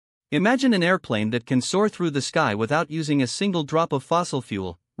Imagine an airplane that can soar through the sky without using a single drop of fossil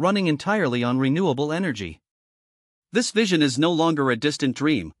fuel, running entirely on renewable energy. This vision is no longer a distant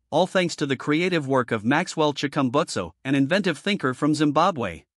dream, all thanks to the creative work of Maxwell Chikumbutso, an inventive thinker from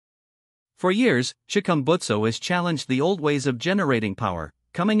Zimbabwe. For years, Chikumbutso has challenged the old ways of generating power,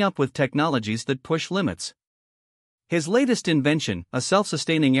 coming up with technologies that push limits. His latest invention, a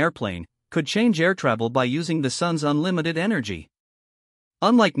self-sustaining airplane, could change air travel by using the sun's unlimited energy.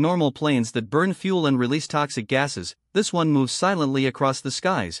 Unlike normal planes that burn fuel and release toxic gases, this one moves silently across the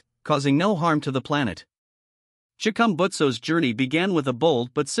skies, causing no harm to the planet. Chikumbutso's journey began with a bold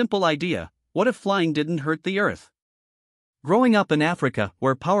but simple idea: what if flying didn't hurt the Earth? Growing up in Africa,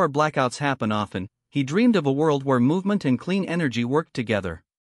 where power blackouts happen often, he dreamed of a world where movement and clean energy worked together.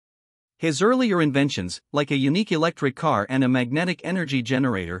 His earlier inventions, like a unique electric car and a magnetic energy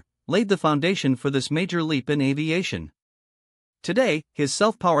generator, laid the foundation for this major leap in aviation. Today, his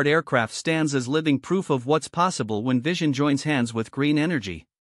self-powered aircraft stands as living proof of what's possible when vision joins hands with green energy.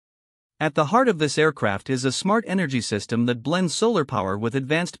 At the heart of this aircraft is a smart energy system that blends solar power with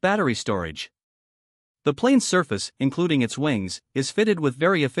advanced battery storage. The plane's surface, including its wings, is fitted with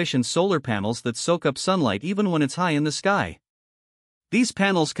very efficient solar panels that soak up sunlight even when it's high in the sky. These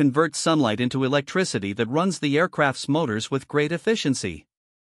panels convert sunlight into electricity that runs the aircraft's motors with great efficiency.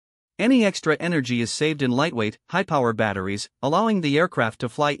 Any extra energy is saved in lightweight, high-power batteries, allowing the aircraft to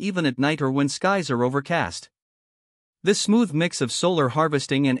fly even at night or when skies are overcast. This smooth mix of solar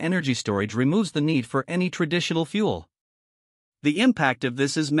harvesting and energy storage removes the need for any traditional fuel. The impact of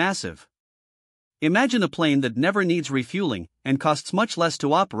this is massive. Imagine a plane that never needs refueling and costs much less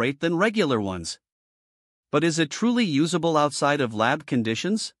to operate than regular ones. But is it truly usable outside of lab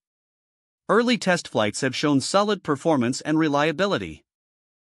conditions? Early test flights have shown solid performance and reliability.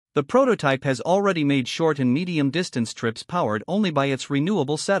 The prototype has already made short and medium-distance trips powered only by its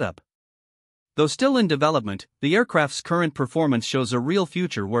renewable setup. Though still in development, the aircraft's current performance shows a real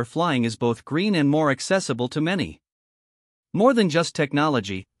future where flying is both green and more accessible to many. More than just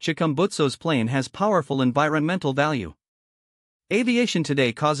technology, Chikumbutso's plane has powerful environmental value. Aviation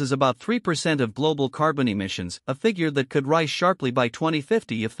today causes about 3% of global carbon emissions, a figure that could rise sharply by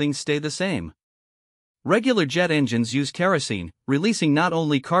 2050 if things stay the same. Regular jet engines use kerosene, releasing not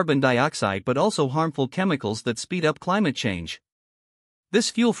only carbon dioxide but also harmful chemicals that speed up climate change.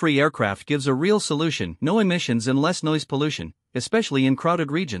 This fuel-free aircraft gives a real solution: no emissions and less noise pollution, especially in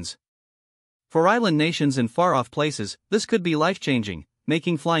crowded regions. For island nations and far-off places, this could be life-changing,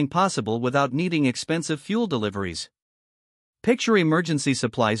 making flying possible without needing expensive fuel deliveries. Picture emergency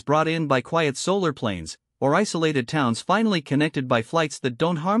supplies brought in by quiet solar planes, or isolated towns finally connected by flights that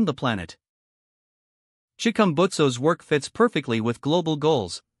don't harm the planet. Chikumbutso's work fits perfectly with global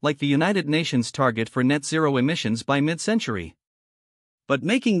goals, like the United Nations target for net zero emissions by mid-century. But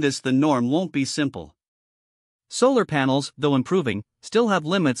making this the norm won't be simple. Solar panels, though improving, still have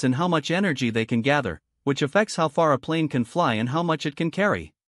limits in how much energy they can gather, which affects how far a plane can fly and how much it can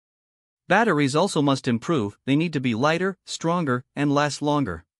carry. Batteries also must improve; they need to be lighter, stronger, and last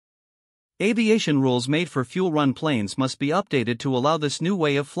longer. Aviation rules made for fuel-run planes must be updated to allow this new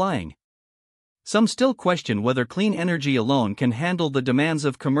way of flying. Some still question whether clean energy alone can handle the demands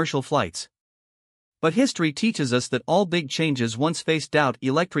of commercial flights. But history teaches us that all big changes once faced doubt: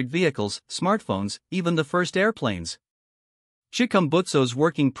 electric vehicles, smartphones, even the first airplanes. Chikumbutso's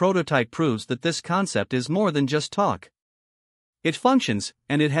working prototype proves that this concept is more than just talk. It functions,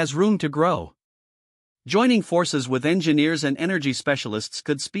 and it has room to grow. Joining forces with engineers and energy specialists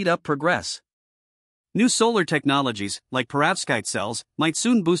could speed up progress. New solar technologies, like perovskite cells, might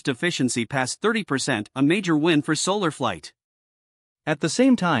soon boost efficiency past 30%, a major win for solar flight. At the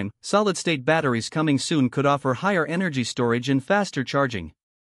same time, solid-state batteries coming soon could offer higher energy storage and faster charging.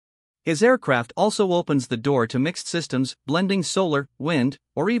 His aircraft also opens the door to mixed systems, blending solar, wind,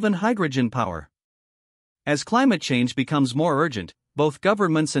 or even hydrogen power. As climate change becomes more urgent, both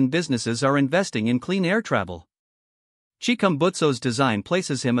governments and businesses are investing in clean air travel. Chikumbutso's design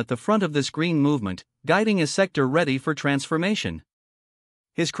places him at the front of this green movement, guiding a sector ready for transformation.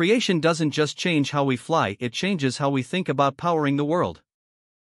 His creation doesn't just change how we fly, it changes how we think about powering the world.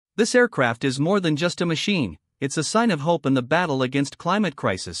 This aircraft is more than just a machine, it's a sign of hope in the battle against climate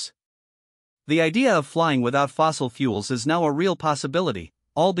crisis. The idea of flying without fossil fuels is now a real possibility,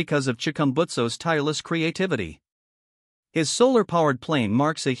 all because of Chikumbutso's tireless creativity. His solar-powered plane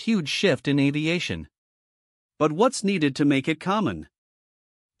marks a huge shift in aviation. But what's needed to make it common?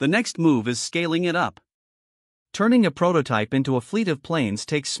 The next move is scaling it up. Turning a prototype into a fleet of planes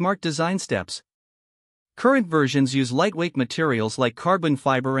takes smart design steps. Current versions use lightweight materials like carbon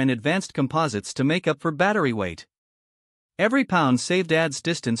fiber and advanced composites to make up for battery weight. Every pound saved adds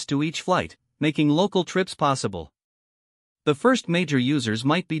distance to each flight, making local trips possible. The first major users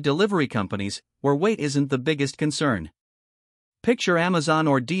might be delivery companies, where weight isn't the biggest concern. Picture Amazon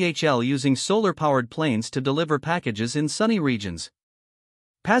or DHL using solar-powered planes to deliver packages in sunny regions.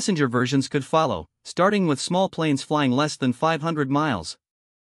 Passenger versions could follow, starting with small planes flying less than 500 miles.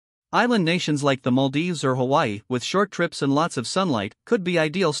 Island nations like the Maldives or Hawaii, with short trips and lots of sunlight, could be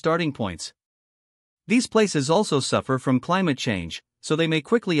ideal starting points. These places also suffer from climate change, so they may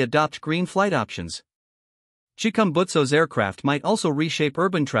quickly adopt green flight options. Chikumbutso's aircraft might also reshape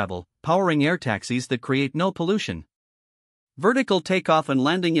urban travel, powering air taxis that create no pollution. Vertical takeoff and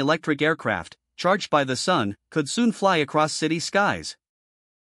landing electric aircraft, charged by the sun, could soon fly across city skies.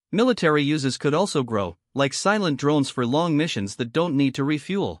 Military uses could also grow, like silent drones for long missions that don't need to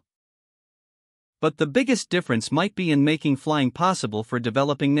refuel. But the biggest difference might be in making flying possible for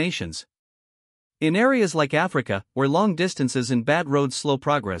developing nations. In areas like Africa, where long distances and bad roads slow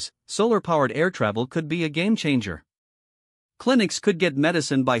progress, solar-powered air travel could be a game-changer. Clinics could get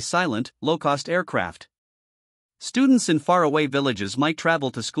medicine by silent, low-cost aircraft. Students in faraway villages might travel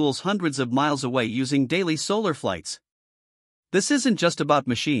to schools hundreds of miles away using daily solar flights. This isn't just about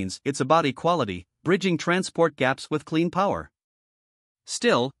machines, it's about equality, bridging transport gaps with clean power.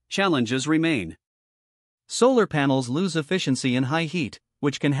 Still, challenges remain. Solar panels lose efficiency in high heat,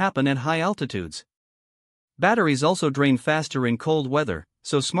 which can happen at high altitudes. Batteries also drain faster in cold weather,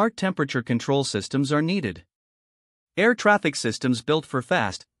 so smart temperature control systems are needed. Air traffic systems built for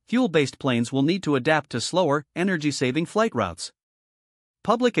fast, fuel-based planes will need to adapt to slower, energy-saving flight routes.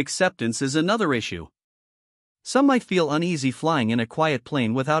 Public acceptance is another issue. Some might feel uneasy flying in a quiet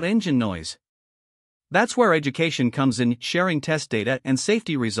plane without engine noise. That's where education comes in. Sharing test data and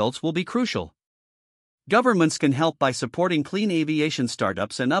safety results will be crucial. Governments can help by supporting clean aviation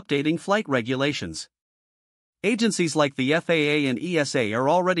startups and updating flight regulations. Agencies like the FAA and ESA are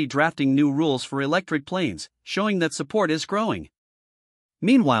already drafting new rules for electric planes, showing that support is growing.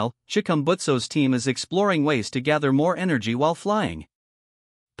 Meanwhile, Chikumbutso's team is exploring ways to gather more energy while flying.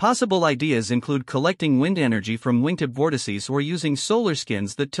 Possible ideas include collecting wind energy from wingtip vortices or using solar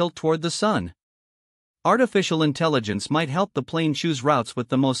skins that tilt toward the sun. Artificial intelligence might help the plane choose routes with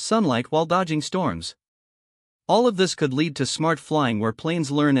the most sunlight while dodging storms. All of this could lead to smart flying where planes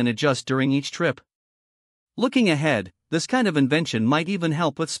learn and adjust during each trip. Looking ahead, this kind of invention might even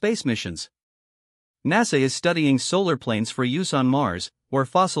help with space missions. NASA is studying solar planes for use on Mars, where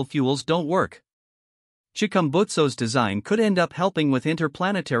fossil fuels don't work. Chikumbutso's design could end up helping with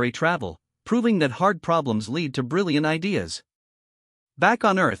interplanetary travel, proving that hard problems lead to brilliant ideas. Back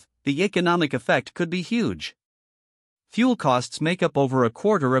on Earth, the economic effect could be huge. Fuel costs make up over a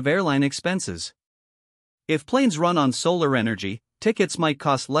quarter of airline expenses. If planes run on solar energy, tickets might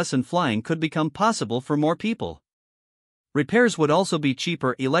cost less and flying could become possible for more people. Repairs would also be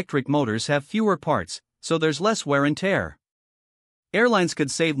cheaper. Electric motors have fewer parts, so there's less wear and tear. Airlines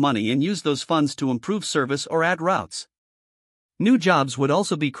could save money and use those funds to improve service or add routes. New jobs would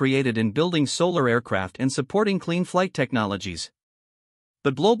also be created in building solar aircraft and supporting clean flight technologies.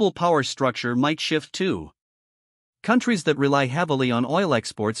 The global power structure might shift too. Countries that rely heavily on oil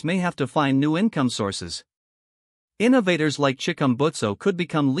exports may have to find new income sources. Innovators like Chikumbutso could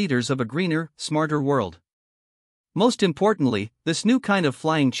become leaders of a greener, smarter world. Most importantly, this new kind of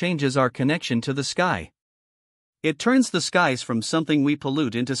flying changes our connection to the sky. It turns the skies from something we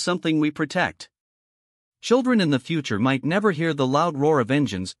pollute into something we protect. Children in the future might never hear the loud roar of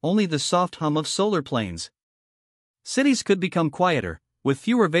engines, only the soft hum of solar planes. Cities could become quieter, with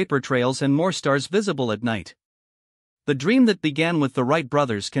fewer vapor trails and more stars visible at night. The dream that began with the Wright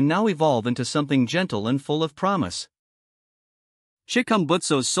brothers can now evolve into something gentle and full of promise.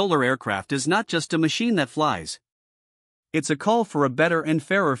 Chikumbutso's solar aircraft is not just a machine that flies. It's a call for a better and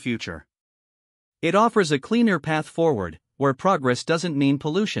fairer future. It offers a cleaner path forward, where progress doesn't mean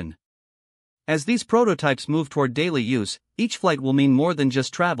pollution. As these prototypes move toward daily use, each flight will mean more than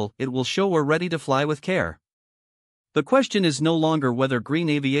just travel. It will show we're ready to fly with care. The question is no longer whether green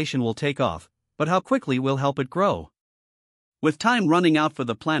aviation will take off, but how quickly we'll help it grow. With time running out for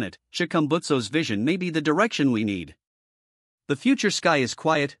the planet, Chikumbutso's vision may be the direction we need. The future sky is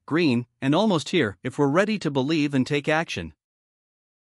quiet, green, and almost here if we're ready to believe and take action.